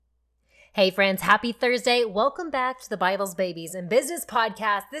Hey friends, happy Thursday. Welcome back to the Bible's Babies and Business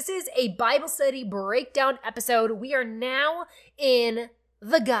Podcast. This is a Bible study breakdown episode. We are now in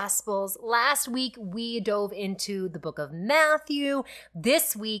the Gospels. Last week, we dove into the book of Matthew.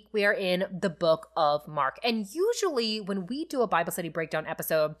 This week, we are in the book of Mark. And usually when we do a Bible study breakdown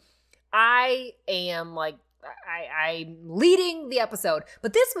episode, I'm leading the episode.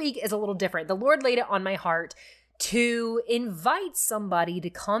 But this week is a little different. The Lord laid it on my heart to invite somebody to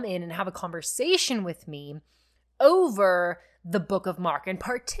come in and have a conversation with me over the book of Mark, and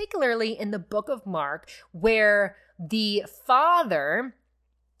particularly in the book of Mark, where the father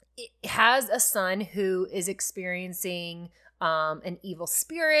has a son who is experiencing an evil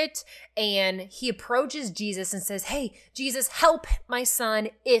spirit, and he approaches Jesus and says, "Hey, Jesus, help my son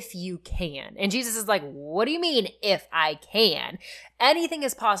if you can." And Jesus is like, "What do you mean if I can? Anything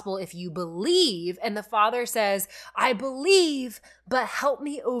is possible if you believe." And the father says, "I believe, but help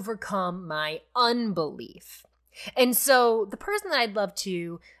me overcome my unbelief." And so the person that I'd love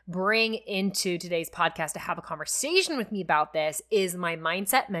to bring into today's podcast to have a conversation with me about this is my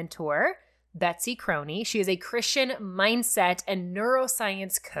mindset mentor, Betsy Croney. She is a Christian mindset and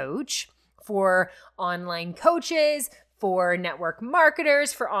neuroscience coach for online coaches, for network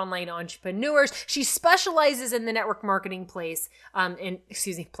marketers, for online entrepreneurs. She specializes in the network marketing place and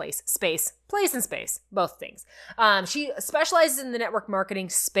space, both things. She specializes in the network marketing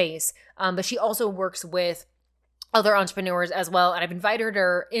space, but she also works with other entrepreneurs as well. And I've invited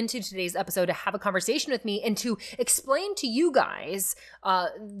her into today's episode to have a conversation with me and to explain to you guys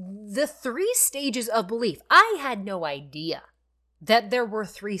the 3 stages of belief. I had no idea that there were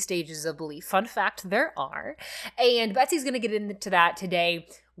 3 stages of belief. Fun fact, there are. And Betsy's going to get into that today.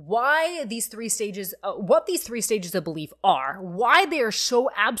 Why these 3 stages, what these 3 stages of belief are, why they are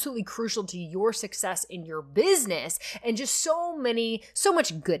so absolutely crucial to your success in your business, and just so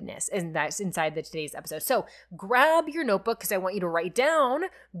much goodness inside today's episode. So grab your notebook, because I want you to write down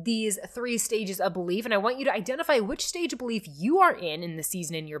these 3 stages of belief, and I want you to identify which stage of belief you are in the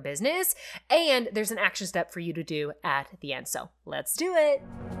season in your business, and there's an action step for you to do at the end. So let's do it.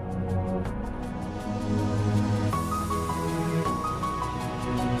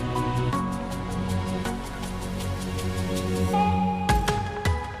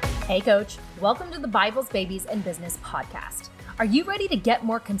 Hey coach, welcome to the Bible's Babies and Business Podcast. Are you ready to get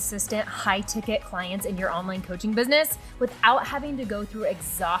more consistent, high-ticket clients in your online coaching business without having to go through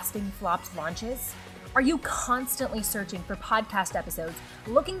exhausting flopped launches? Are you constantly searching for podcast episodes,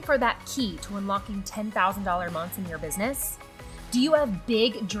 looking for that key to unlocking $10,000 months in your business? Do you have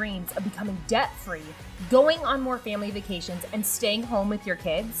big dreams of becoming debt-free, going on more family vacations, and staying home with your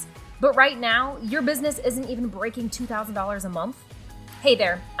kids? But right now, your business isn't even breaking $2,000 a month? Hey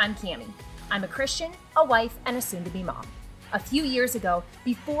there, I'm Cammie. I'm a Christian, a wife, and a soon-to-be mom. A few years ago,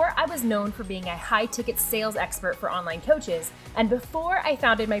 before I was known for being a high-ticket sales expert for online coaches, and before I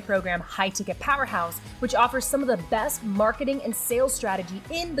founded my program High Ticket Powerhouse, which offers some of the best marketing and sales strategy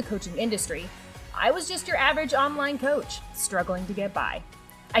in the coaching industry, I was just your average online coach, struggling to get by.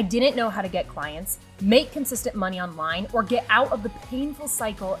 I didn't know how to get clients, make consistent money online, or get out of the painful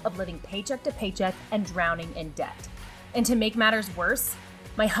cycle of living paycheck to paycheck and drowning in debt. And to make matters worse,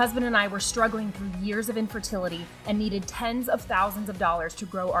 my husband and I were struggling through years of infertility and needed tens of thousands of dollars to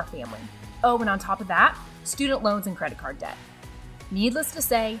grow our family. Oh, and on top of that, student loans and credit card debt. Needless to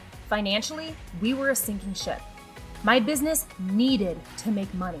say, financially, we were a sinking ship. My business needed to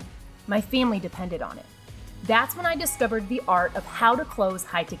make money. My family depended on it. That's when I discovered the art of how to close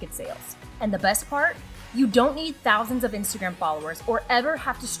high-ticket sales. And the best part? You don't need thousands of Instagram followers or ever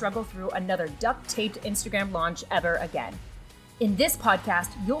have to struggle through another duct-taped Instagram launch ever again. In this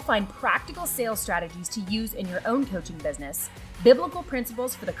podcast, you'll find practical sales strategies to use in your own coaching business, biblical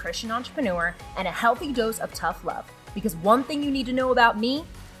principles for the Christian entrepreneur, and a healthy dose of tough love. Because one thing you need to know about me,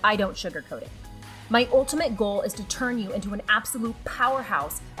 I don't sugarcoat it. My ultimate goal is to turn you into an absolute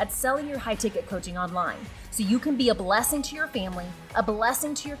powerhouse at selling your high-ticket coaching online, so you can be a blessing to your family, a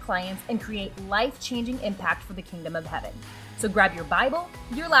blessing to your clients, and create life-changing impact for the kingdom of heaven. So grab your Bible,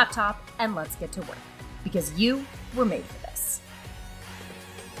 your laptop, and let's get to work, because you were made for this.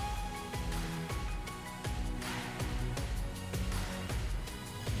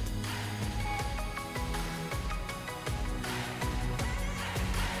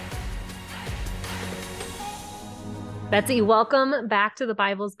 Betsy, welcome back to the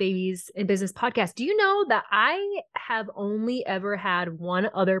Bible's Babies and Business Podcast. Do you know that I have only ever had one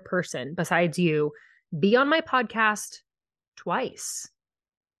other person besides you be on my podcast twice?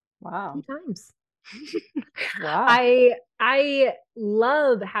 Wow. 2 times. Wow. I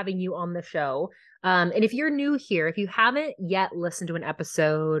love having you on the show. And if you're new here, if you haven't yet listened to an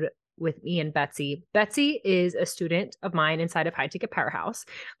episode with me and Betsy. Betsy is a student of mine inside of High Ticket Powerhouse,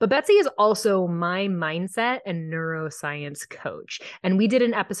 but Betsy is also my mindset and neuroscience coach. And we did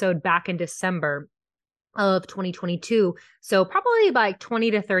an episode back in December of 2022. So probably like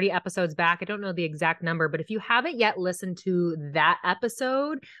 20 to 30 episodes back. I don't know the exact number, but if you haven't yet listened to that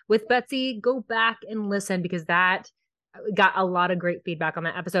episode with Betsy, go back and listen because that got a lot of great feedback on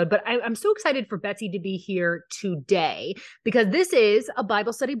that episode. But I'm so excited for Betsy to be here today because this is a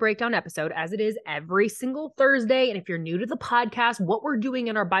Bible study breakdown episode, as it is every single Thursday. And if you're new to the podcast, what we're doing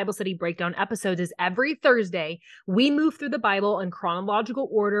in our Bible study breakdown episodes is every Thursday, we move through the Bible in chronological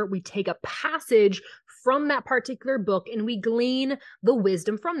order. We take a passage from that particular book and we glean the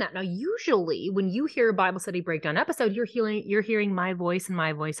wisdom from that. Now, usually when you hear a Bible study breakdown episode, you're hearing my voice and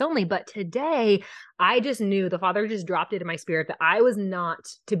my voice only. But today, I just knew the Father just dropped it in my spirit that I was not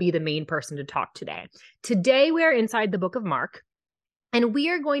to be the main person to talk today. Today, we are inside the book of Mark, and we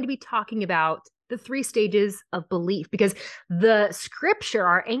are going to be talking about the 3 stages of belief because the scripture,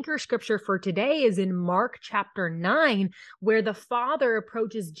 our anchor scripture for today is in Mark chapter 9, where the Father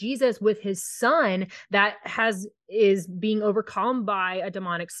approaches Jesus with his son that is being overcome by a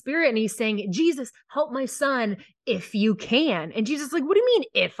demonic spirit. And he's saying, Jesus, help my son if you can. And Jesus is like, what do you mean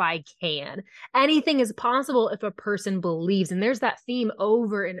if I can? Anything is possible if a person believes. And there's that theme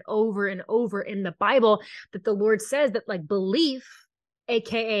over and over and over in the Bible that the Lord says that like belief,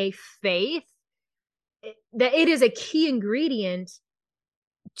 AKA faith, that it is a key ingredient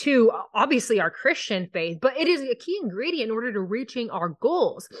to obviously our Christian faith, but it is a key ingredient in order to reaching our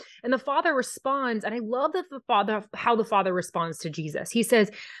goals. And the Father responds, and I love that how the Father responds to Jesus. He says,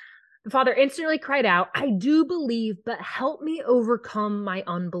 the Father instantly cried out, I do believe, but help me overcome my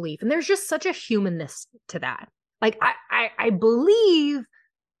unbelief. And there's just such a humanness to that. Like I believe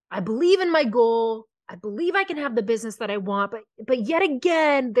in my goal. I believe I can have the business that I want, but yet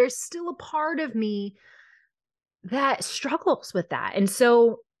again, there's still a part of me that struggles with that. And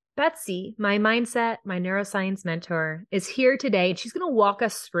so Betsy, my mindset, my neuroscience mentor, is here today, and she's going to walk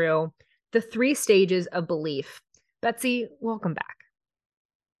us through the 3 stages of belief. Betsy, welcome back.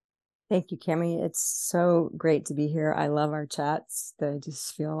 Thank you, Cammie. It's so great to be here. I love our chats. I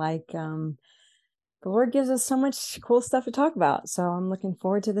just feel like the Lord gives us so much cool stuff to talk about. So I'm looking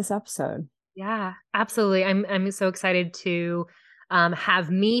forward to this episode. Yeah, absolutely. I'm so excited to have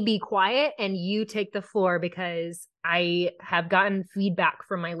me be quiet and you take the floor because I have gotten feedback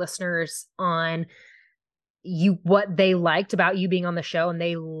from my listeners on what they liked about you being on the show, and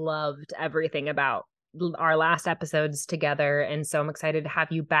they loved everything about our last episodes together. And so I'm excited to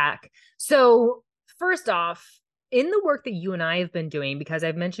have you back. So first off, in the work that you and I have been doing, because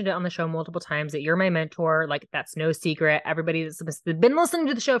I've mentioned it on the show multiple times that you're my mentor, like that's no secret. Everybody that's been listening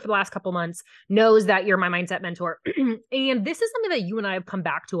to the show for the last couple months knows that you're my mindset mentor. And this is something that you and I have come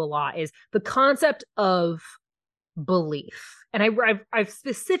back to a lot, is the concept of belief. And I've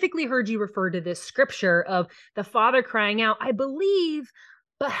specifically heard you refer to this scripture of the Father crying out, I believe,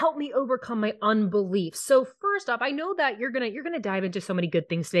 but help me overcome my unbelief. So first off, I know that you're gonna dive into so many good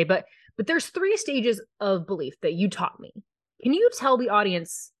things today, but there's 3 stages of belief that you taught me. Can you tell the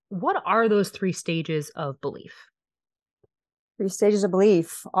audience what are those 3 stages of belief? 3 stages of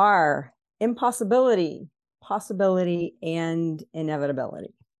belief are impossibility, possibility, and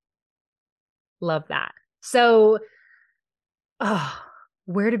inevitability. Love that. So,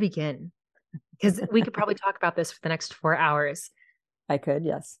 where to begin? Because we could probably talk about this for the next 4 hours. I could,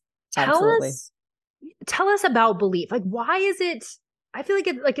 yes. Absolutely. Tell us about belief. Like, why is it? I feel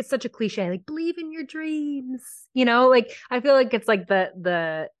like it's such a cliche. Like, believe in your dreams. You know, like I feel like it's like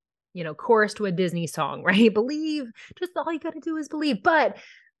the chorus to a Disney song, right? Believe. Just all you got to do is believe. But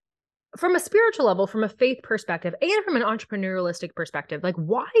from a spiritual level, from a faith perspective, and from an entrepreneurialistic perspective, like,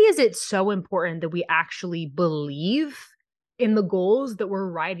 why is it so important that we actually believe in the goals that we're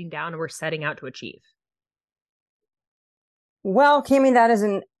writing down and we're setting out to achieve? Well, Cammie, that is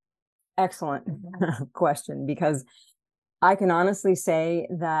an excellent question, because I can honestly say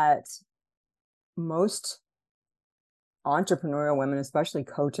that most entrepreneurial women, especially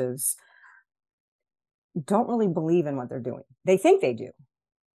coaches, don't really believe in what they're doing. They think they do,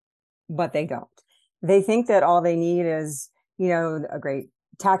 but they don't. They think that all they need is, a great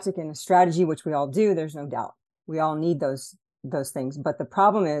tactic and a strategy, which we all do. There's no doubt. We all need those things. But the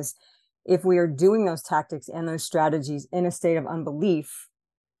problem is, if we are doing those tactics and those strategies in a state of unbelief,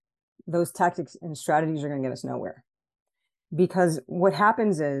 those tactics and strategies are going to get us nowhere. Because what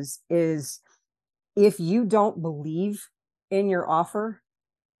happens is if you don't believe in your offer,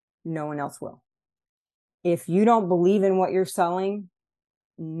 no one else will. If you don't believe in what you're selling,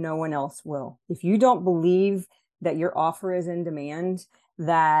 no one else will. If you don't believe that your offer is in demand,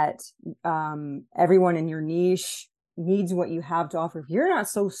 that everyone in your niche needs what you have to offer. If you're not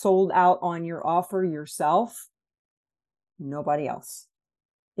so sold out on your offer yourself, nobody else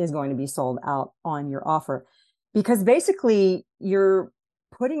is going to be sold out on your offer, because basically you're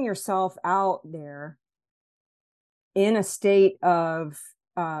putting yourself out there in a state of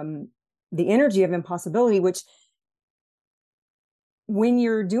the energy of impossibility, which when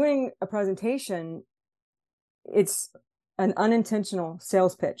you're doing a presentation, it's an unintentional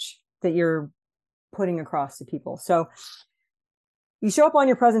sales pitch that you're putting across to people. So you show up on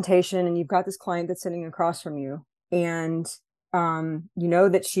your presentation and you've got this client that's sitting across from you, and you know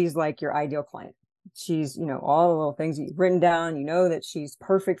that she's like your ideal client. She's, you know, all the little things that you've written down. You know that she's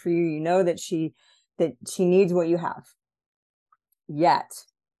perfect for you. You know that she needs what you have. Yet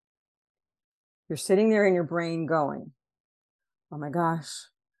you're sitting there in your brain going, oh my gosh,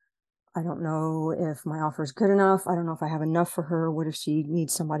 I don't know if my offer is good enough. I don't know if I have enough for her. What if she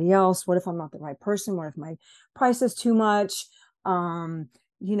needs somebody else? What if I'm not the right person? What if my price is too much? You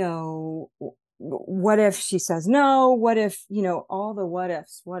know, what if she says no? What if, you know, all the what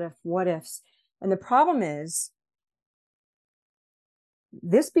ifs. And the problem is,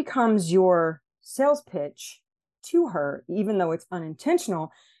 this becomes your sales pitch to her, even though it's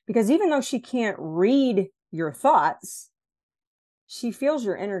unintentional, because even though she can't read your thoughts, she feels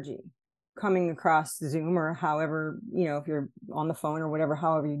your energy coming across Zoom or however, you know, if you're on the phone or whatever,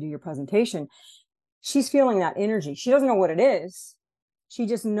 however you do your presentation. She's feeling that energy. She doesn't know what it is. She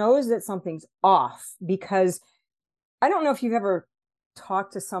just knows that something's off, because I don't know if you've ever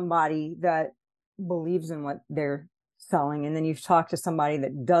talked to somebody that believes in what they're selling, and then you've talked to somebody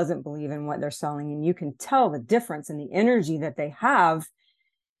that doesn't believe in what they're selling, and you can tell the difference in the energy that they have.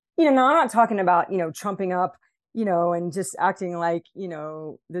 You know, now I'm not talking about, you know, trumping up, you know, and just acting like, you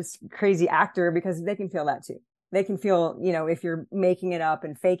know, this crazy actor, because they can feel that too. They can feel, you know, if you're making it up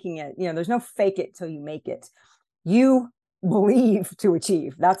and faking it, you know, there's no fake it till you make it. You believe to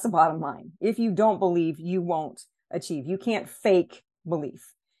achieve. That's the bottom line. If you don't believe, you won't achieve. You can't fake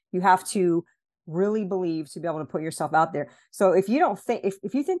belief. You have to really believe to be able to put yourself out there. So if you don't think,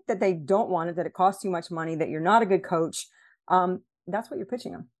 if you think that they don't want it, that it costs too much money, that you're not a good coach, that's what you're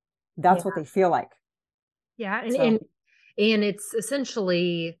pitching them. That's what they feel like. Yeah. And it's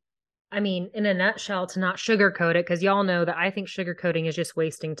essentially, I mean, in a nutshell, to not sugarcoat it, because y'all know that I think sugarcoating is just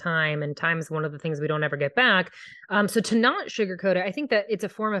wasting time, and time is one of the things we don't ever get back. So to not sugarcoat it, I think that it's a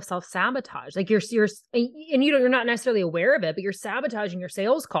form of self-sabotage. Like you're you're not necessarily aware of it, but you're sabotaging your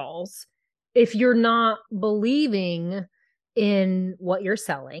sales calls if you're not believing in what you're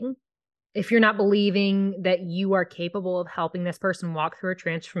selling. If you're not believing that you are capable of helping this person walk through a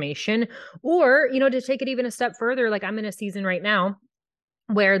transformation, or, you know, to take it even a step further, like I'm in a season right now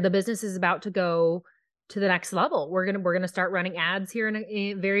where the business is about to go to the next level. We're going to start running ads here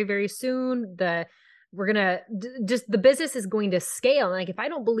in very, very soon. The business is going to scale. And like, if I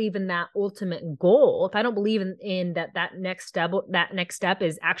don't believe in that ultimate goal, if I don't believe in that next step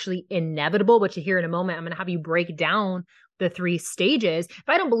is actually inevitable, which you hear in a moment, I'm going to have you break down the 3 stages. If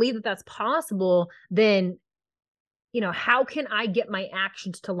I don't believe that that's possible, then, you know, how can I get my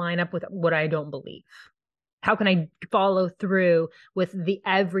actions to line up with what I don't believe? How can I follow through with the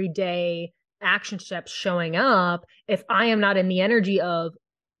everyday action steps showing up if I am not in the energy of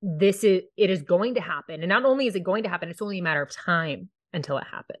it is going to happen? And not only is it going to happen, it's only a matter of time until it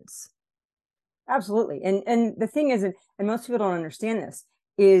happens. Absolutely. And the thing is, and most people don't understand this,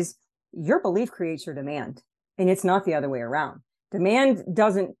 is your belief creates your demand, and it's not the other way around. Demand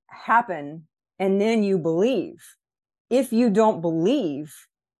doesn't happen and then you believe. If you don't believe,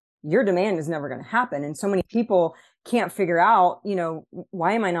 your demand is never going to happen. And so many people can't figure out, you know,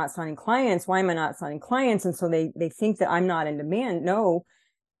 why am I not signing clients? Why am I not signing clients? And so they think that I'm not in demand. No,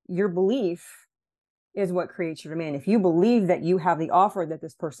 your belief is what creates your demand. If you believe that you have the offer that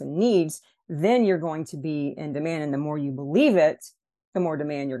this person needs, then you're going to be in demand. And the more you believe it, the more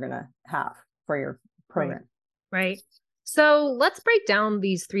demand you're going to have for your program. Right. So let's break down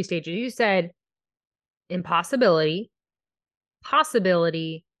these 3 stages. You said impossibility,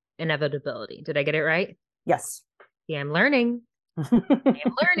 possibility, inevitability. Did I get it right? Yes. Yeah, I'm learning.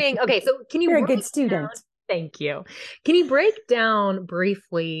 Okay, so can you You're a good student. Down, thank you. Can you break down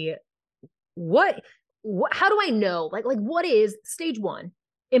briefly what how do I know? Like what is stage 1,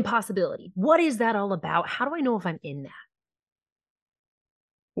 impossibility? What is that all about? How do I know if I'm in that?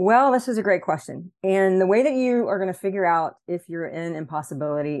 Well, this is a great question. And the way that you are going to figure out if you're in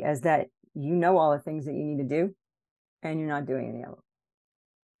impossibility is that you know all the things that you need to do and you're not doing any of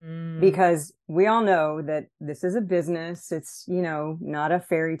them. Because we all know that this is a business. It's, you know, not a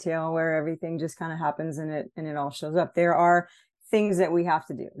fairy tale where everything just kind of happens and it all shows up. There are things that we have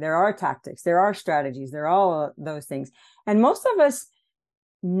to do. There are tactics, there are strategies, there are all those things. And most of us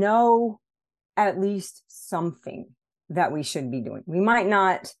know at least something that we should be doing. We might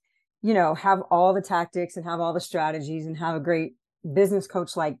not, have all the tactics and have all the strategies and have a great business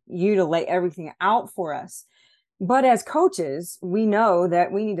coach like you to lay everything out for us. But as coaches, we know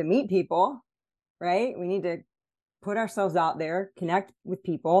that we need to meet people, right? We need to put ourselves out there, connect with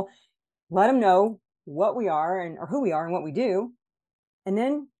people, let them know what we are or who we are and what we do, and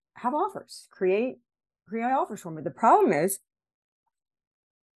then have offers, create offers for them. But the problem is,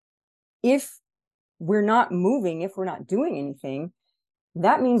 if we're not moving, if we're not doing anything,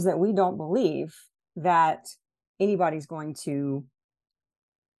 that means that we don't believe that anybody's going to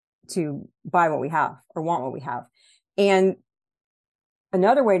buy what we have or want what we have. And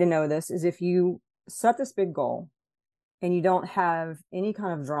another way to know this is if you set this big goal and you don't have any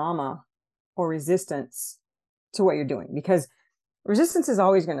kind of drama or resistance to what you're doing, because resistance is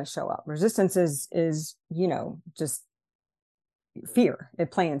always going to show up. Resistance is just fear,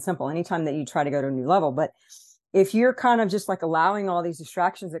 plain and simple, anytime that you try to go to a new level. But if you're kind of just like allowing all these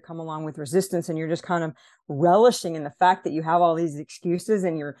distractions that come along with resistance, and you're just kind of relishing in the fact that you have all these excuses,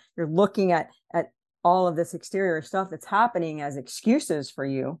 and you're looking at all of this exterior stuff that's happening as excuses for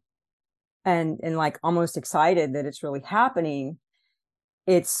you, and like almost excited that it's really happening,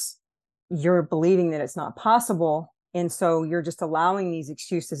 you're believing that it's not possible. And so you're just allowing these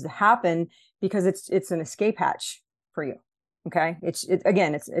excuses to happen because it's an escape hatch for you. Okay.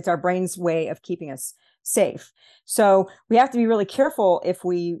 It's our brain's way of keeping us safe. So we have to be really careful if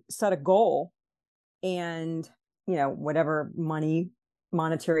we set a goal and, whatever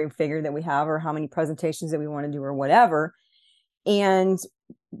monetary figure that we have, or how many presentations that we want to do or whatever, and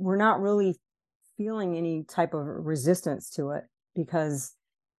we're not really feeling any type of resistance to it because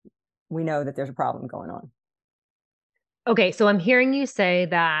we know that there's a problem going on. Okay. So I'm hearing you say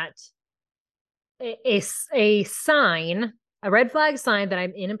that a sign, a red flag sign that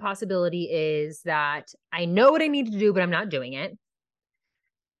I'm in impossibility is that I know what I need to do, but I'm not doing it.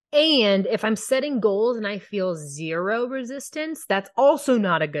 And if I'm setting goals and I feel zero resistance, that's also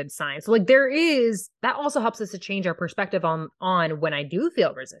not a good sign. So like that also helps us to change our perspective on when I do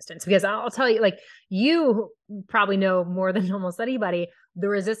feel resistance, because I'll tell you, like, you probably know more than almost anybody, the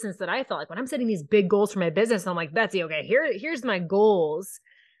resistance that I felt like when I'm setting these big goals for my business. I'm like, Betsy, okay, here's my goals.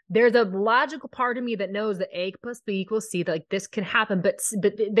 There's a logical part of me that knows that A plus B equals C, that like this can happen, but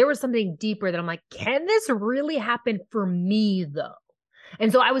there was something deeper that I'm like, can this really happen for me though?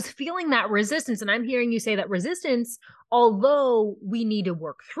 And so I was feeling that resistance, and I'm hearing you say that resistance, although we need to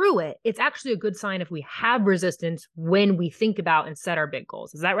work through it, it's actually a good sign if we have resistance when we think about and set our big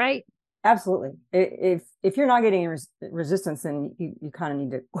goals. Is that right? Absolutely. If you're not getting resistance, then you kind of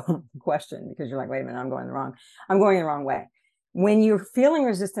need to question, because you're like, wait a minute, I'm going the wrong way. When you're feeling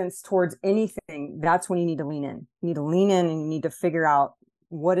resistance towards anything, that's when you need to lean in. You need to lean in, and you need to figure out,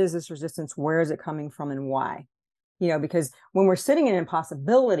 what is this resistance? Where is it coming from, and why? Because when we're sitting in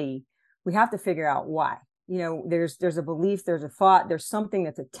impossibility, we have to figure out why. There's a belief, there's a thought, there's something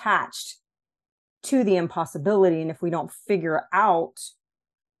that's attached to the impossibility. And if we don't figure out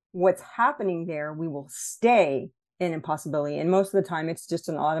what's happening there, we will stay in impossibility. And most of the time, it's just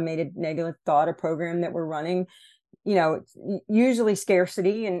an automated negative thought or program that we're running. It's usually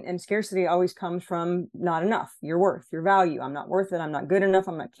scarcity, and scarcity always comes from not enough, your worth, your value. I'm not worth it. I'm not good enough.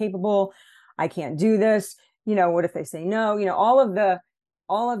 I'm not capable. I can't do this. What if they say no? All of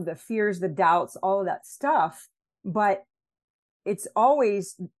the fears, the doubts, all of that stuff. But it's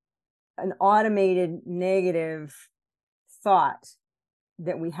always an automated negative thought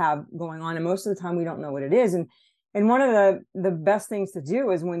that we have going on. And most of the time we don't know what it is. And one of the best things to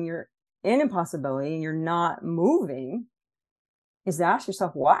do is, when you're in impossibility and you're not moving, is to ask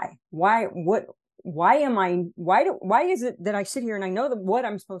yourself, why is it that I sit here and I know what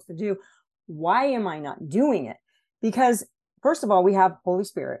I'm supposed to do? Why am I not doing it? Because first of all, we have Holy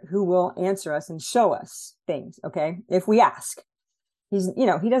Spirit who will answer us and show us things. Okay. If we ask, he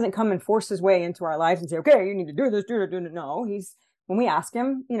doesn't come and force his way into our lives and say, okay, you need to do this, do it. No, when we ask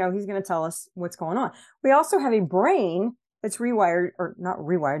him, he's going to tell us what's going on. We also have a brain that's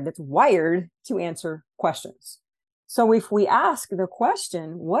wired to answer questions. So if we ask the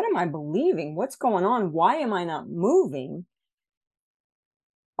question, what am I believing? What's going on? Why am I not moving?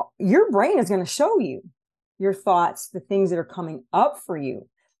 Your brain is going to show you your thoughts, the things that are coming up for you.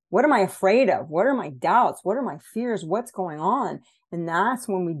 What am I afraid of? What are my doubts? What are my fears? What's going on? And that's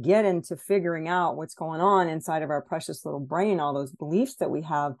when we get into figuring out what's going on inside of our precious little brain, all those beliefs that we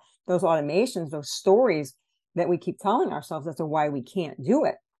have, those automations, those stories that we keep telling ourselves as to why we can't do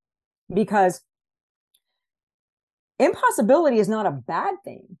it. Because impossibility is not a bad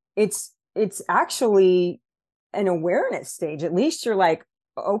thing. It's actually an awareness stage. At least you're like,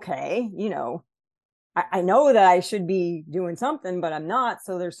 okay, I know that I should be doing something, but I'm not.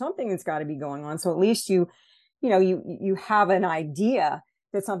 So there's something that's got to be going on. So at least you have an idea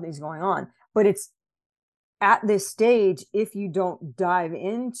that something's going on. But it's at this stage, if you don't dive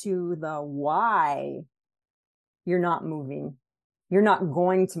into the why, you're not moving. You're not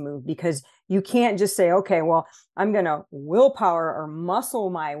going to move, because you can't just say, okay, well, I'm going to willpower or muscle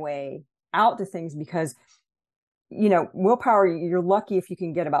my way out to things, because willpower, you're lucky if you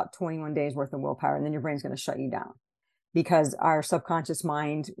can get about 21 days worth of willpower, and then your brain's going to shut you down, because our subconscious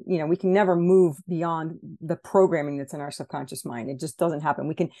mind, we can never move beyond the programming that's in our subconscious mind. It just doesn't happen.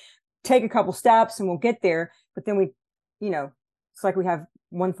 We can take a couple steps and we'll get there, but then it's like we have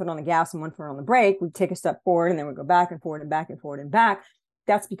one foot on the gas and one foot on the brake. We take a step forward and then we go back and forward and back and forward and back.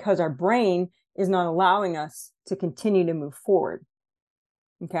 That's because our brain is not allowing us to continue to move forward.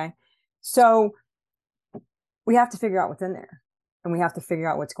 Okay. So we have to figure out what's in there, and we have to figure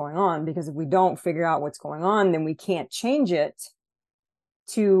out what's going on, because if we don't figure out what's going on, then we can't change it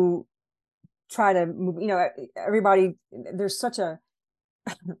to try to move. Everybody, there's such a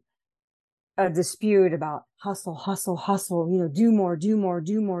dispute about hustle, do more.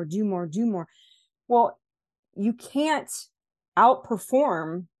 Well, you can't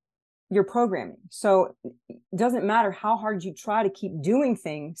outperform your programming. So it doesn't matter how hard you try to keep doing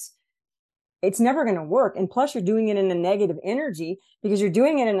things, it's never going to work. And plus you're doing it in a negative energy, because you're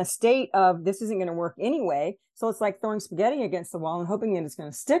doing it in a state of, this isn't going to work anyway. So it's like throwing spaghetti against the wall and hoping that it's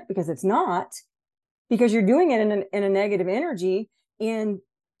going to stick, because it's not, because you're doing it in a negative energy. And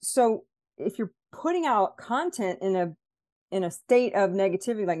so if you're putting out content in a state of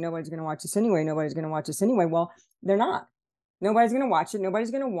negativity, like nobody's going to watch this anyway, well, they're not. Nobody's going to watch it.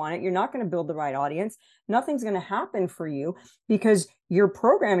 Nobody's going to want it. You're not going to build the right audience. Nothing's going to happen for you, because your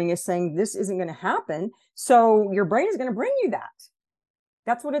programming is saying this isn't going to happen. So your brain is going to bring you that.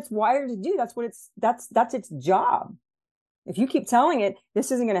 That's what it's wired to do. That's its job. If you keep telling it,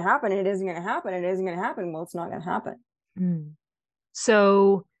 this isn't going to happen, and it isn't going to happen, and it isn't going to happen, well, it's not going to happen.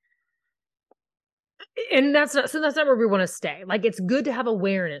 So that's not where we want to stay. Like, it's good to have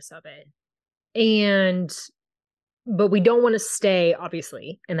awareness of it, but we don't want to stay,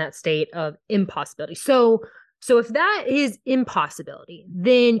 obviously, in that state of impossibility. So if that is impossibility,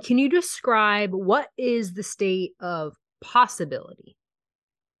 then can you describe what is the state of possibility?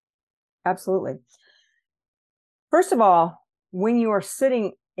 Absolutely. First of all, when you are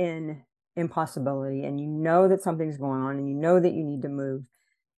sitting in impossibility and you know that something's going on and you know that you need to move,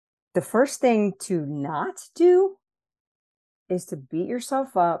 the first thing to not do is to beat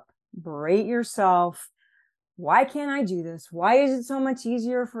yourself up, berate yourself. Why can't I do this? Why is it so much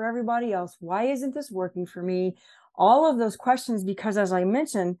easier for everybody else? Why isn't this working for me? All of those questions, because as I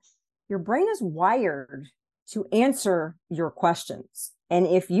mentioned, your brain is wired to answer your questions. And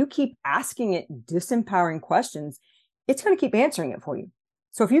if you keep asking it disempowering questions, it's going to keep answering it for you.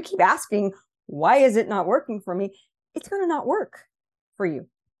 So if you keep asking, why is it not working for me? It's going to not work for you.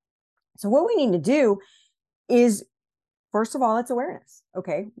 So what we need to do is, first of all, it's awareness.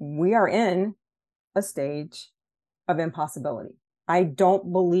 Okay, we are in a stage of impossibility. I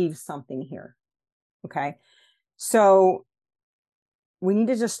don't believe something here. Okay. So we need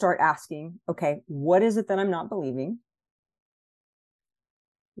to just start asking, okay, what is it that I'm not believing?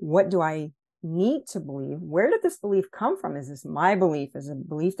 What do I need to believe? Where did this belief come from? Is this my belief? Is it a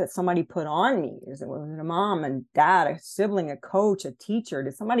belief that somebody put on me? Was it a mom and dad, a sibling, a coach, a teacher?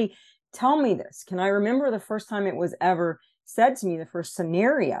 Did somebody tell me this? Can I remember the first time it was ever said to me, the first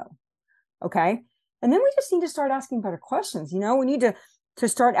scenario? Okay. And then we just need to start asking better questions. We need to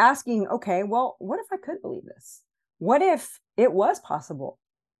start asking, okay, well, what if I could believe this? What if it was possible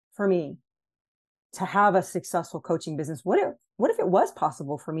for me to have a successful coaching business? What if it was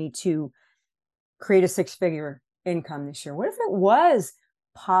possible for me to create a 6-figure income this year? What if it was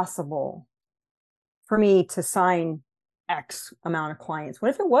possible for me to sign X amount of clients?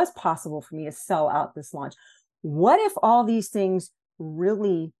 What if it was possible for me to sell out this launch? What if all these things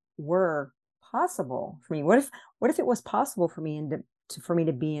really were possible for me? What if it was possible for me for me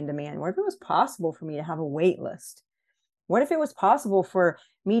to be in demand? What if it was possible for me to have a wait list? What if it was possible for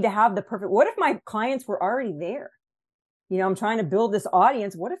me to have what if my clients were already there? I'm trying to build this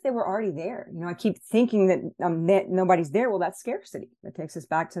audience. What if they were already there? I keep thinking that nobody's there. Well, that's scarcity. That takes us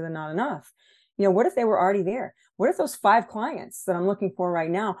back to the not enough. What if they were already there? What if those 5 clients that I'm looking for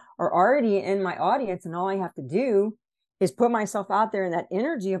right now are already in my audience, and all I have to do is put myself out there in that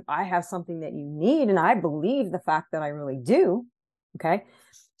energy of, I have something that you need, and I believe the fact that I really do. Okay.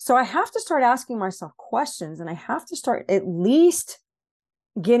 So I have to start asking myself questions, and I have to start at least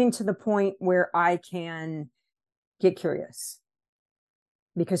getting to the point where I can get curious,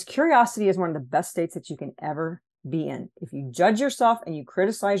 because curiosity is one of the best states that you can ever be in. If you judge yourself and you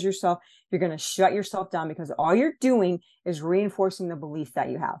criticize yourself, you're going to shut yourself down, because all you're doing is reinforcing the belief that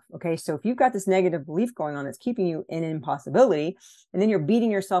you have. Okay. So if you've got this negative belief going on that's keeping you in impossibility, and then you're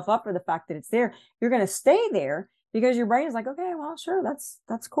beating yourself up for the fact that it's there, you're going to stay there because your brain is like, okay, well, sure,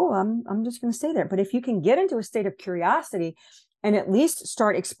 that's cool. I'm just going to stay there. But if you can get into a state of curiosity and at least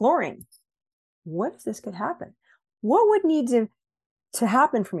start exploring, what if this could happen? What would need to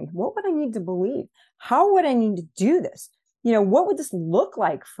happen for me? What would I need to believe? How would I need to do this? What would this look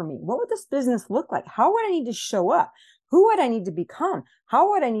like for me? What would this business look like? How would I need to show up? Who would I need to become? How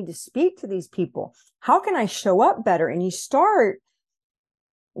would I need to speak to these people? How can I show up better? And you start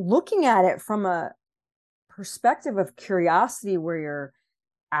looking at it from a perspective of curiosity, where you're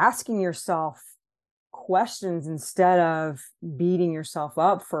asking yourself questions instead of beating yourself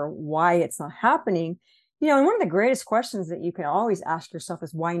up for why it's not happening. And one of the greatest questions that you can always ask yourself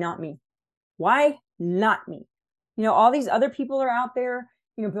is, why not me? Why not me? All these other people are out there,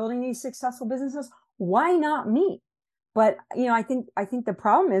 building these successful businesses. Why not me? But, I think the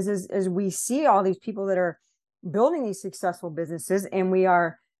problem is we see all these people that are building these successful businesses, and we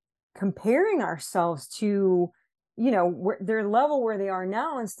are comparing ourselves to, their level where they are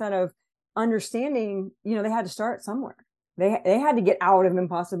now, instead of understanding, they had to start somewhere. They had to get out of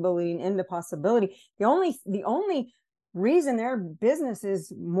impossibility and into possibility. The only reason their business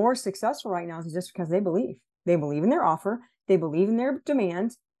is more successful right now is just because they believe. They believe in their offer. They believe in their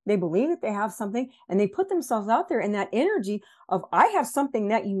demand. They believe that they have something, and they put themselves out there in that energy of, I have something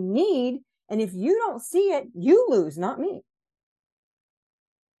that you need. And if you don't see it, you lose, not me.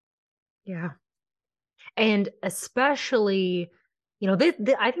 Yeah. And especially,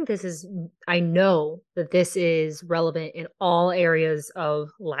 I think I know that this is relevant in all areas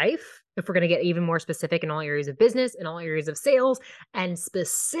of life. If we're going to get even more specific, in all areas of business, in all areas of sales, and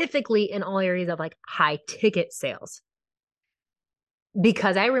specifically in all areas of like high ticket sales.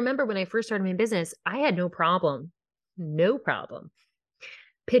 Because I remember when I first started my business, I had no problem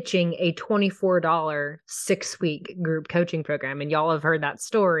pitching a $24 6-week group coaching program. And y'all have heard that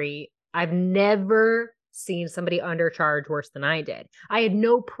story. I've never seen somebody undercharge worse than I did. I had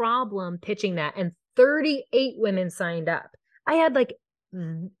no problem pitching that, and 38 women signed up. I had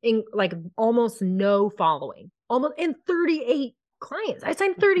almost no following, in 38 clients. I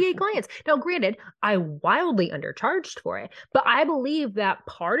signed 38 clients. Now, granted, I wildly undercharged for it, but I believe that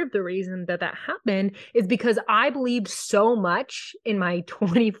part of the reason that happened is because I believed so much in my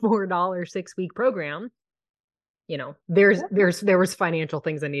 $24 6-week program. There was financial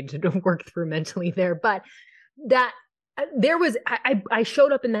things I needed to work through mentally there, but that there was, I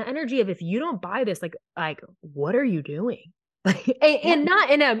showed up in that energy of, if you don't buy this, like, what are you doing? And not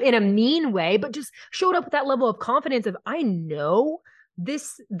in a mean way, but just showed up with that level of confidence of, I know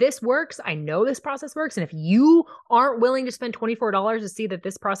this works. I know this process works. And if you aren't willing to spend $24 to see that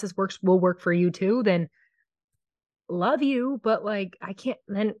this process will work for you too, then love you. But like, I can't,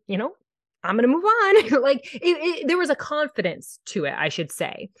 then, I'm going to move on. There was a confidence to it, I should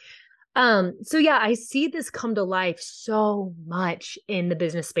say. So yeah, I see this come to life so much in the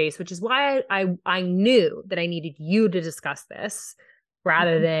business space, which is why I knew that I needed you to discuss this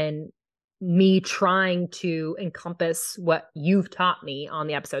rather than me trying to encompass what you've taught me on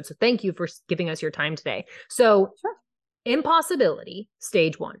the episode. So thank you for giving us your time today. So sure. Impossibility,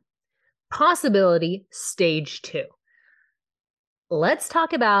 stage 1, possibility, stage 2. Let's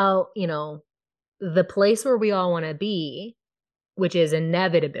talk about, the place where we all want to be, which is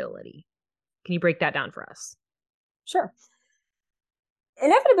inevitability. Can you break that down for us? Sure.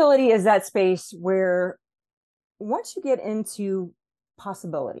 Inevitability is that space where, once you get into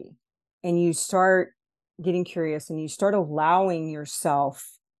possibility and you start getting curious and you start allowing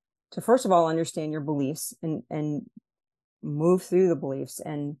yourself to, first of all, understand your beliefs and move through the beliefs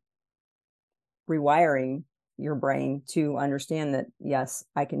and rewiring your brain to understand that, yes,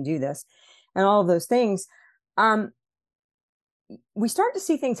 I can do this, and all of those things, we start to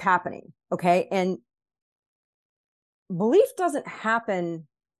see things happening. Okay. And belief doesn't happen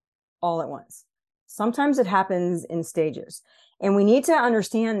all at once. Sometimes it happens in stages. And we need to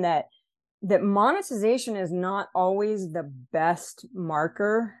understand that monetization is not always the best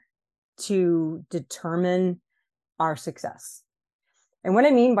marker to determine our success. And what I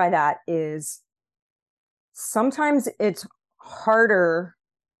mean by that is, sometimes it's harder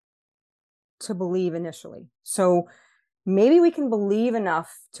to believe initially. So maybe we can believe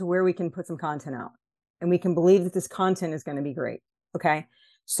enough to where we can put some content out, and we can believe that this content is going to be great. Okay.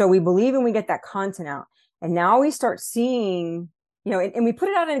 So we believe and we get that content out. And now we start seeing, and we put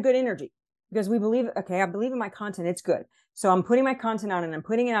it out in a good energy because we believe, okay, I believe in my content. It's good. So I'm putting my content out and I'm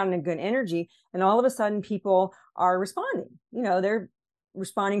putting it out in a good energy. And all of a sudden people are responding, they're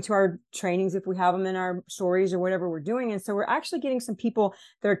responding to our trainings if we have them in our stories or whatever we're doing. And so we're actually getting some people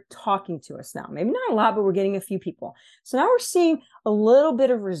that are talking to us now. Maybe not a lot, but we're getting a few people. So now we're seeing a little bit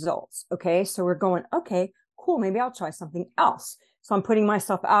of results. Okay. So we're going, okay, cool. Maybe I'll try something else. So I'm putting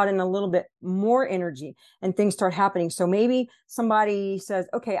myself out in a little bit more energy and things start happening. So maybe somebody says,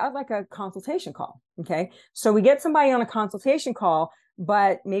 okay, I'd like a consultation call. Okay. So we get somebody on a consultation call,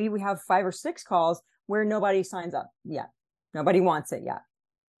 but maybe we have 5 or 6 calls where nobody signs up yet. Nobody wants it yet.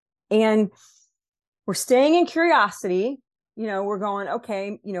 And we're staying in curiosity. We're going,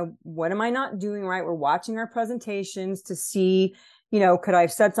 okay, what am I not doing right? We're watching our presentations to see, could I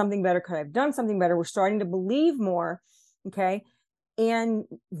have said something better? Could I have done something better? We're starting to believe more. Okay. And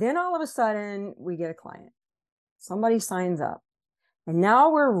then all of a sudden we get a client. Somebody signs up. And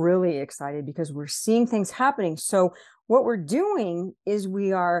now we're really excited because we're seeing things happening. So what we're doing is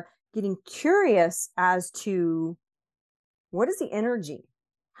we are getting curious as to what is the energy?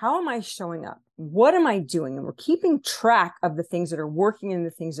 How am I showing up? What am I doing? And we're keeping track of the things that are working and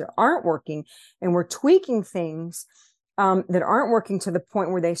the things that aren't working. And we're tweaking things that aren't working to the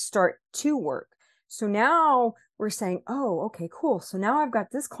point where they start to work. So now we're saying, oh, okay, cool. So now I've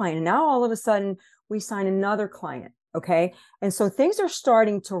got this client. And now all of a sudden we sign another client. Okay. And so things are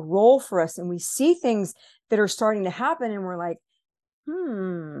starting to roll for us and we see things that are starting to happen. And we're like,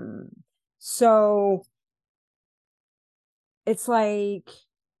 so it's like,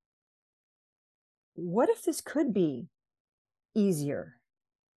 what if this could be easier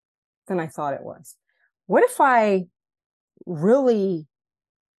than I thought it was? What if I really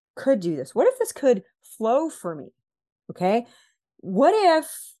could do this? What if this could flow for me? Okay. What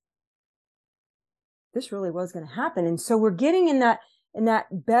if this really was going to happen? And so we're getting in that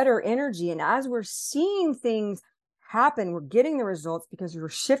better energy. And as we're seeing things happen, we're getting the results because we're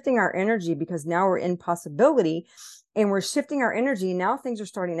shifting our energy because now we're in possibility and we're shifting our energy. Now things are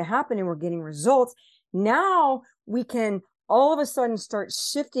starting to happen and we're getting results. Now we can all of a sudden start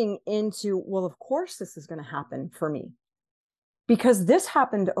shifting into, well, of course this is going to happen for me because this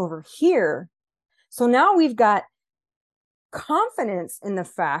happened over here. So now we've got confidence in the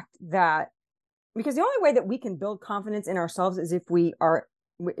fact that, because the only way that we can build confidence in ourselves is if we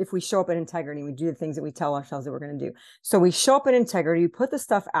show up in integrity, we do the things that we tell ourselves that we're going to do. So we show up in integrity, we put the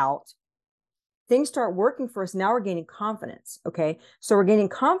stuff out, things start working for us. Now we're gaining confidence. Okay. So we're gaining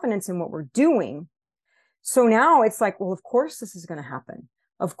confidence in what we're doing. So now it's like, well, of course this is going to happen.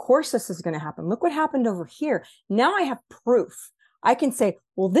 Of course this is going to happen. Look what happened over here. Now I have proof. I can say,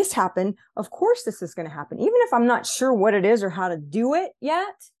 well, this happened. Of course this is going to happen. Even if I'm not sure what it is or how to do it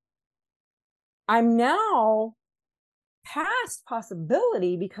yet, I'm now past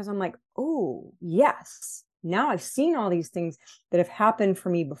possibility because I'm like, oh, yes. Now I've seen all these things that have happened for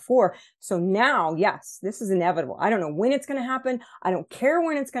me before. So now, yes, this is inevitable. I don't know when it's going to happen. I don't care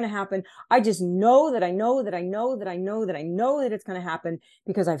when it's going to happen. I just know that I know that I know that I know that I know that it's going to happen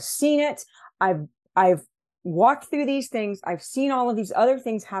because I've seen it. I've walked through these things. I've seen all of these other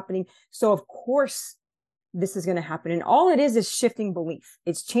things happening. So of course this is going to happen. And all it is shifting belief.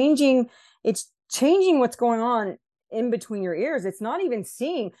 It's changing what's going on in between your ears. It's not even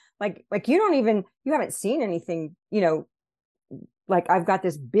seeing like you haven't seen anything, like I've got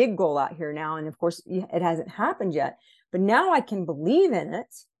this big goal out here now. And of course it hasn't happened yet, but now I can believe in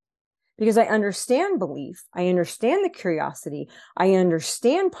it because I understand belief. I understand the curiosity. I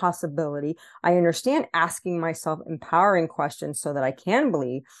understand possibility. I understand asking myself empowering questions so that I can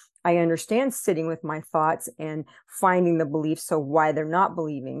believe. I understand sitting with my thoughts and finding the belief. So why they're not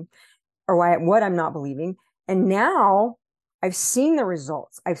believing or what I'm not believing. And now I've seen the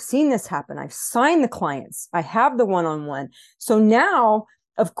results. I've seen this happen. I've signed the clients. I have the one-on-one. So now,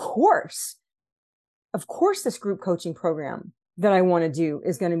 of course, this group coaching program that I want to do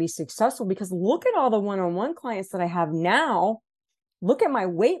is going to be successful because look at all the one-on-one clients that I have now. Look at my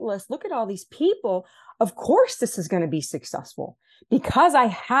wait list. Look at all these people. Of course, this is going to be successful because I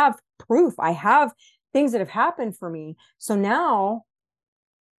have proof. I have things that have happened for me. So now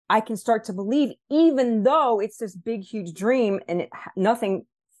I can start to believe, even though it's this big, huge dream and nothing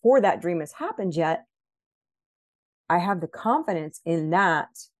for that dream has happened yet. I have the confidence in that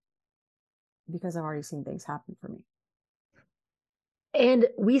because I've already seen things happen for me. And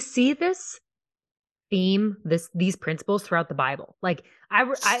we see this theme, these principles throughout the Bible. Like I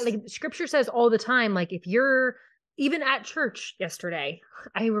like scripture says all the time, like if you're even at church yesterday,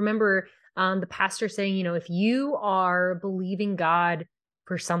 I remember the pastor saying, if you are believing God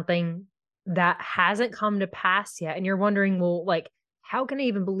for something that hasn't come to pass yet. And you're wondering, well, like, how can I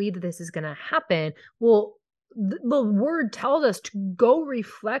even believe that this is going to happen? Well, the word tells us to go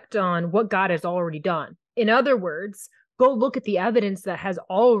reflect on what God has already done. In other words, go look at the evidence that has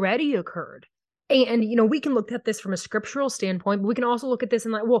already occurred. And, we can look at this from a scriptural standpoint, but we can also look at this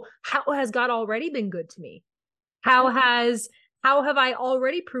and like, well, how has God already been good to me? How have I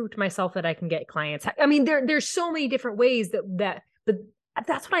already proved to myself that I can get clients? I mean, there's so many different ways but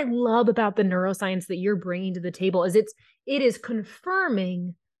that's what I love about the neuroscience that you're bringing to the table is it is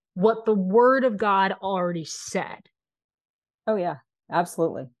confirming what the word of God already said. Oh yeah,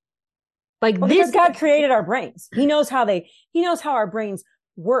 absolutely. Because God created our brains. He knows how our brains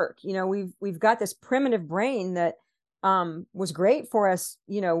work. We've got this primitive brain that was great for us,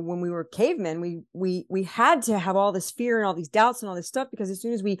 when we were cavemen. We had to have all this fear and all these doubts and all this stuff, because as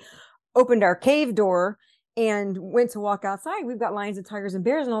soon as we opened our cave door and went to walk outside, we've got lions and tigers and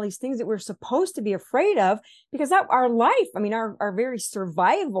bears and all these things that we're supposed to be afraid of, because that our life, our very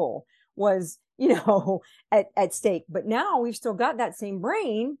survival was, at stake. But now we've still got that same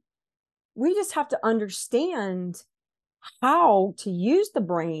brain. We just have to understand how to use the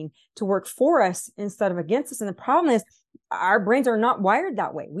brain to work for us instead of against us. And the problem is our brains are not wired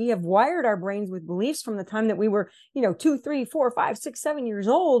that way. We have wired our brains with beliefs from the time that we were, 2, 3, 4, 5, 6, 7 years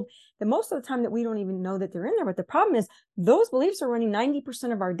old, that most of the time that we don't even know that they're in there. But the problem is those beliefs are running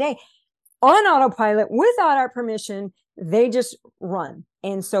 90% of our day on autopilot without our permission. They just run.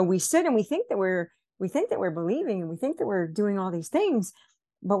 And so we sit and we think that we're believing, and we think that we're doing all these things,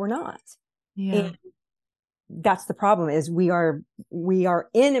 but we're not. Yeah. And that's the problem, is we are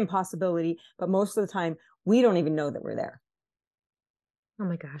in impossibility, but most of the time we don't even know that we're there. Oh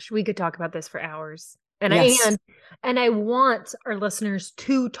my gosh, we could talk about this for hours. And yes. I want our listeners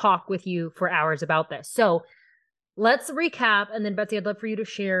to talk with you for hours about this. So let's recap. And then Betsy, I'd love for you to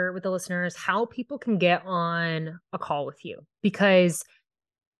share with the listeners how people can get on a call with you, because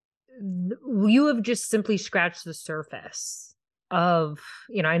you have just simply scratched the surface of,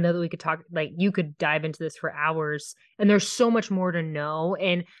 I know that we could talk, like you could dive into this for hours, and there's so much more to know.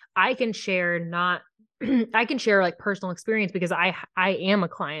 And I can share like personal experience, because I am a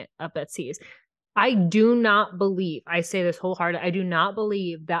client of Betsy's. I do not believe, I say this wholeheartedly, I do not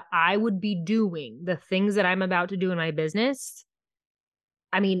believe that I would be doing the things that I'm about to do in my business.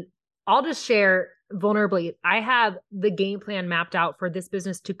 I'll just share vulnerably. I have the game plan mapped out for this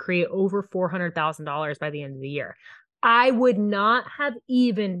business to create over $400,000 by the end of the year. I would not have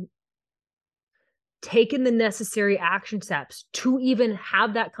even taken the necessary action steps to even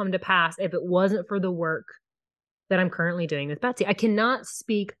have that come to pass if it wasn't for the work that I'm currently doing with Betsy. I cannot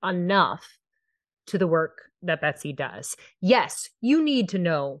speak enough to the work that Betsy does. Yes, you need to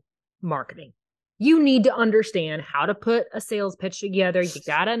know marketing. You need to understand how to put a sales pitch together. You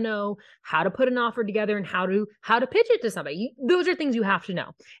got to know how to put an offer together and how to pitch it to somebody. Those are things you have to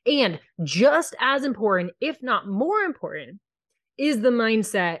know. And just as important, if not more important, is the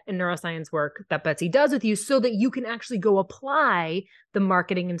mindset and neuroscience work that Betsy does with you, so that you can actually go apply the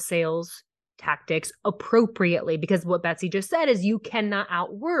marketing and sales tactics appropriately. Because what Betsy just said is you cannot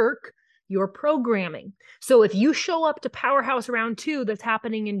outwork your programming. So if you show up to Powerhouse Round 2 that's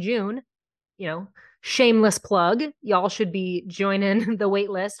happening in June, shameless plug, y'all should be joining the wait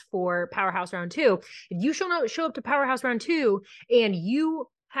list for Powerhouse Round 2. If you show up to Powerhouse Round 2 and you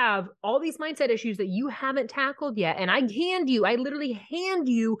have all these mindset issues that you haven't tackled yet, and I literally hand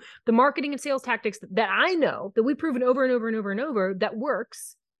you the marketing and sales tactics that I know, that we've proven over and over and over and over that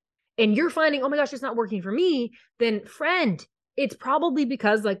works, and you're finding, oh my gosh, it's not working for me, then friend, it's probably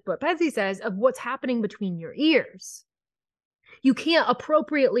because, like what Betsy says, of what's happening between your ears. You can't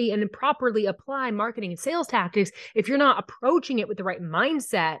appropriately and properly apply marketing and sales tactics if you're not approaching it with the right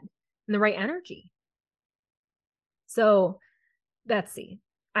mindset and the right energy. So, Betsy,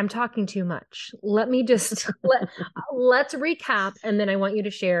 I'm talking too much. Let me just let's recap, and then I want you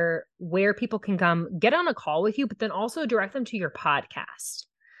to share where people can come get on a call with you, but then also direct them to your podcast,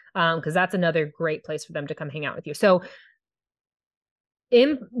 because that's another great place for them to come hang out with you. So,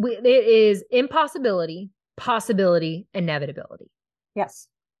 it is impossibility, possibility, inevitability. Yes.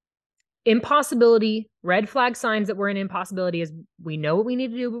 Impossibility, red flag signs that we're in impossibility is we know what we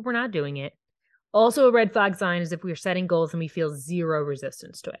need to do, but we're not doing it. Also, a red flag sign is if we're setting goals and we feel zero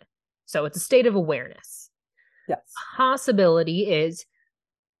resistance to it. So it's a state of awareness. Yes. Possibility is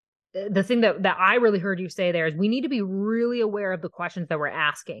the thing that I really heard you say there is we need to be really aware of the questions that we're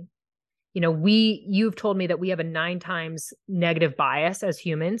asking. You've told me that we have a 9 times negative bias as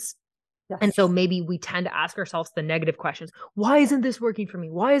humans. Yes. And so maybe we tend to ask ourselves the negative questions. Why isn't this working for me?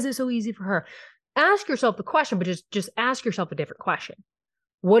 Why is it so easy for her? Ask yourself the question, but just ask yourself a different question.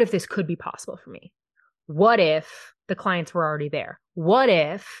 what if this could be possible for me? What if the clients were already there? What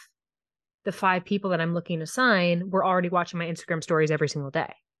if the 5 people that I'm looking to sign were already watching my Instagram stories every single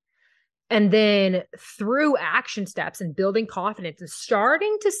day? And then through action steps and building confidence and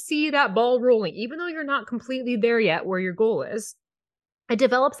starting to see that ball rolling, even though you're not completely there yet where your goal is, it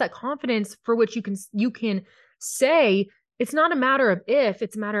develops that confidence for which you can say, it's not a matter of if,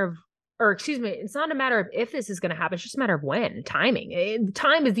 it's a matter of, or excuse me, it's not a matter of if this is going to happen. It's just a matter of when. Timing.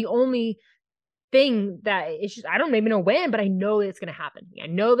 Time is the only thing that it's just, I don't even know when, but I know that it's going to happen. I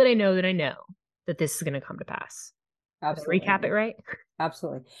know that I know that I know that this is going to come to pass. Absolutely. Did I recap it right?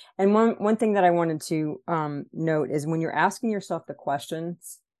 Absolutely. And one thing that I wanted to note is when you're asking yourself the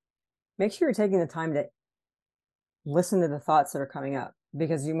questions, make sure you're taking the time to listen to the thoughts that are coming up.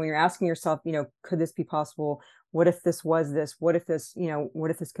 Because when you're asking yourself, could this be possible? What if this was this? What if this,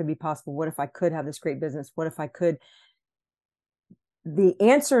 what if this could be possible? What if I could have this great business? What if I could? The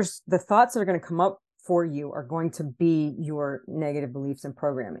answers, the thoughts that are going to come up for you are going to be your negative beliefs and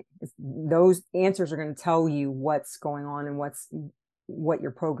programming. Those answers are going to tell you what's going on and what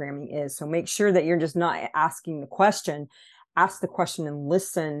your programming is. So make sure that you're just not asking the question. Ask the question and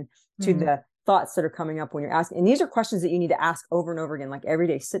listen to the thoughts that are coming up when you're asking. And these are questions that you need to ask over and over again, like every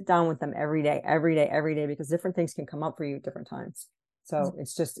day. Sit down with them every day, because different things can come up for you at different times. So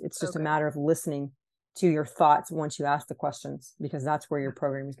it's just a matter of listening to your thoughts once you ask the questions, because that's where your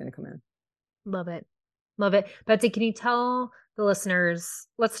program is going to come in. Love it. Love it. Betsy, can you tell the listeners,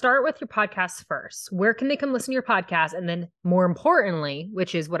 let's start with your podcast first. Where can they come listen to your podcast? And then more importantly,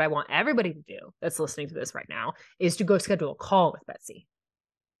 which is what I want everybody to do that's listening to this right now, is to go schedule a call with Betsy.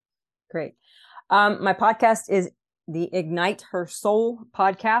 Great. My podcast is the Ignite Her Soul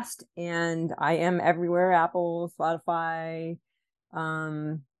podcast, and I am everywhere: Apple, Spotify,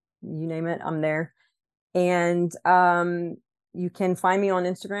 you name it, I'm there. And you can find me on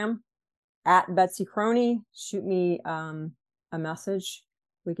Instagram at Betsy Croney. Shoot me a message.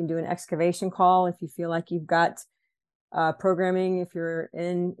 We can do an excavation call if you feel like you've got programming, if you're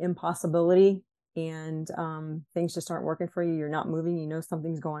in impossibility and things just aren't working for you, you're not moving,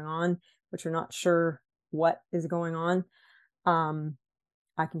 something's going on, but you're not sure what is going on.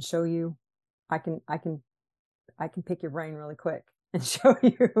 I can show you. I can pick your brain really quick and show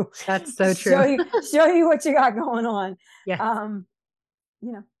you. That's so true. show you what you got going on. Yeah.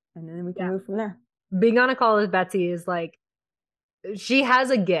 And then we can move from there. Being on a call with Betsy is like, she has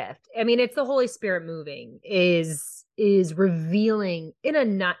a gift. I mean, it's the Holy Spirit moving, is revealing in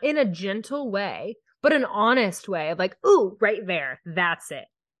a gentle way, but an honest way of like, ooh, right there, that's it.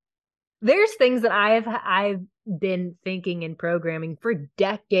 There's things that I've been thinking and programming for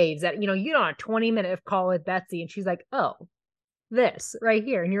decades that, you know, a 20-minute call with Betsy and she's like, oh, this right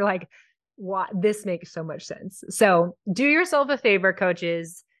here. And you're like, what? This makes so much sense. So do yourself a favor,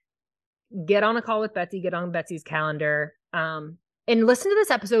 coaches, get on a call with Betsy, get on Betsy's calendar, and listen to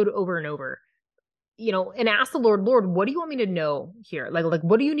this episode over and over, and ask the Lord, what do you want me to know here? Like,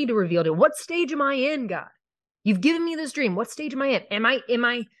 what do you need to reveal to? What stage am I in, God? You've given me this dream. What stage am I in? Am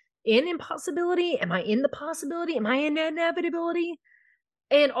I in impossibility? Am I in the possibility? Am I in inevitability?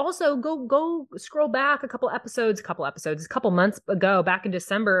 And also go scroll back a couple months ago, back in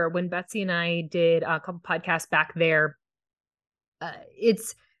December, when Betsy and I did a couple podcasts back there.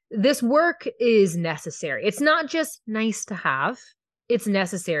 This work is necessary. It's not just nice to have, it's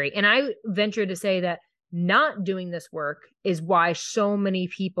necessary. And I venture to say that not doing this work is why so many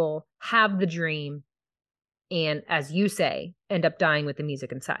people have the dream and, as you say, end up dying with the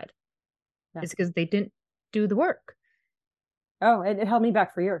music inside. Yeah. It's because they didn't do the work. Oh, it held me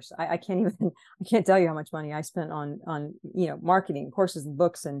back for years. I can't tell you how much money I spent on marketing, courses and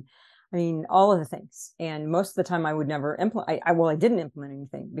books, and I mean, all of the things. And most of the time I would never implement. I didn't implement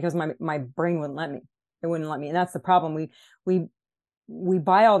anything because my brain wouldn't let me. It wouldn't let me. And that's the problem. We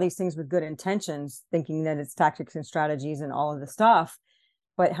buy all these things with good intentions, thinking that it's tactics and strategies and all of the stuff.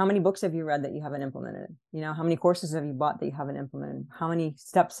 But how many books have you read that you haven't implemented? How many courses have you bought that you haven't implemented? How many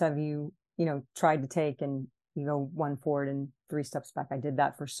steps have you, tried to take and you go 1 forward and 3 steps back? I did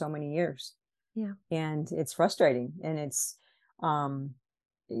that for so many years. Yeah. And it's frustrating. And it's,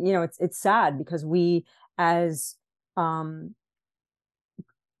 it's sad because we, as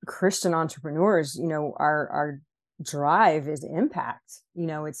Christian entrepreneurs, our drive is impact.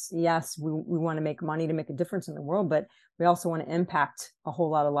 It's, yes, we want to make money to make a difference in the world, but we also want to impact a whole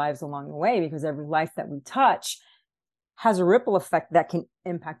lot of lives along the way, because every life that we touch has a ripple effect that can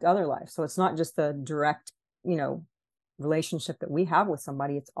impact other lives. So it's not just the direct, relationship that we have with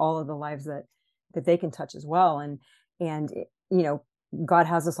somebody. It's all of the lives that they can touch as well. And God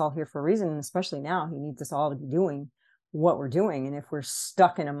has us all here for a reason. And especially now, he needs us all to be doing what we're doing. And if we're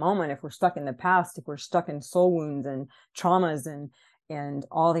stuck in a moment, if we're stuck in the past, if we're stuck in soul wounds and traumas and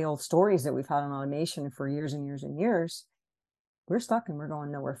all the old stories that we've had on automation for years and years and years, we're stuck and we're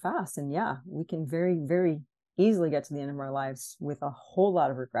going nowhere fast. And yeah, we can very, very easily get to the end of our lives with a whole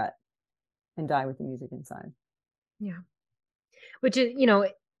lot of regret and die with the music inside. Yeah. Which is, you know,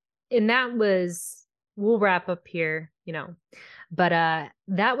 and that was, we'll wrap up here, you know, but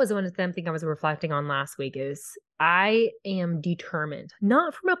that was one of the things I was reflecting on last week is I am determined,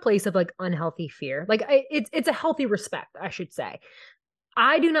 not from a place of like unhealthy fear. Like it's a healthy respect, I should say.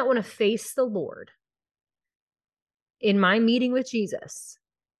 I do not want to face the Lord in my meeting with Jesus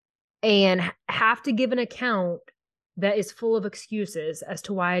and have to give an account that is full of excuses as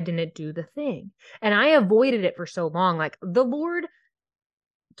to why I didn't do the thing. And I avoided it for so long. Like the Lord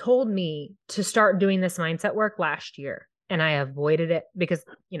told me to start doing this mindset work last year, and I avoided it because,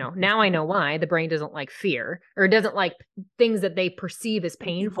 you know, now I know why. The brain doesn't like fear, or it doesn't like things that they perceive as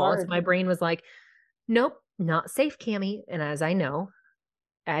painful. So my brain was like, nope, not safe, Cammie. And as I know,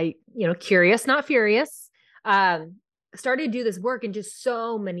 curious, not furious, started to do this work, and just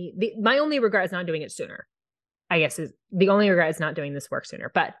so many, my only regret is not doing it sooner. I guess is the only regret is not doing this work sooner.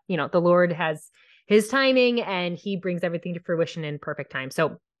 But, you know, the Lord has his timing and he brings everything to fruition in perfect time.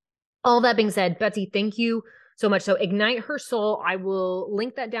 So all that being said, Betsy, thank you so much. So Ignite Her Soul, I will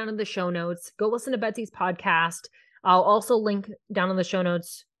link that down in the show notes. Go listen to Betsy's podcast. I'll also link down in the show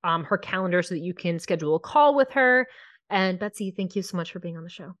notes her calendar so that you can schedule a call with her. And Betsy, thank you so much for being on the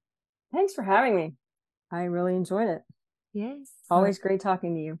show. Thanks for having me. I really enjoyed it. Yes. Always great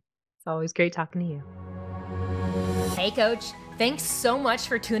talking to you. It's always great talking to you. Hey, Coach. Thanks so much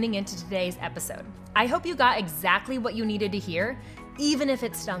for tuning into today's episode. I hope you got exactly what you needed to hear, even if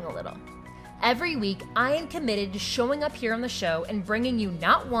it stung a little. Every week, I am committed to showing up here on the show and bringing you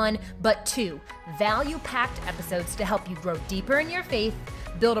not one, but two value-packed episodes to help you grow deeper in your faith,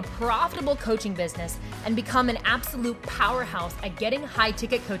 build a profitable coaching business, and become an absolute powerhouse at getting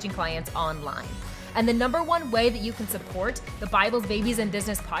high-ticket coaching clients online. And the number one way that you can support the Bible's Babies in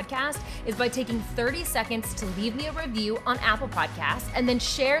Business podcast is by taking 30 seconds to leave me a review on Apple Podcasts and then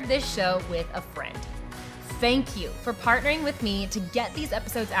share this show with a friend. Thank you for partnering with me to get these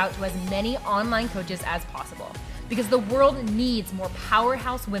episodes out to as many online coaches as possible, because the world needs more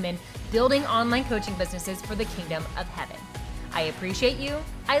powerhouse women building online coaching businesses for the kingdom of heaven. I appreciate you,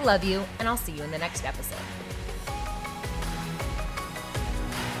 I love you, and I'll see you in the next episode.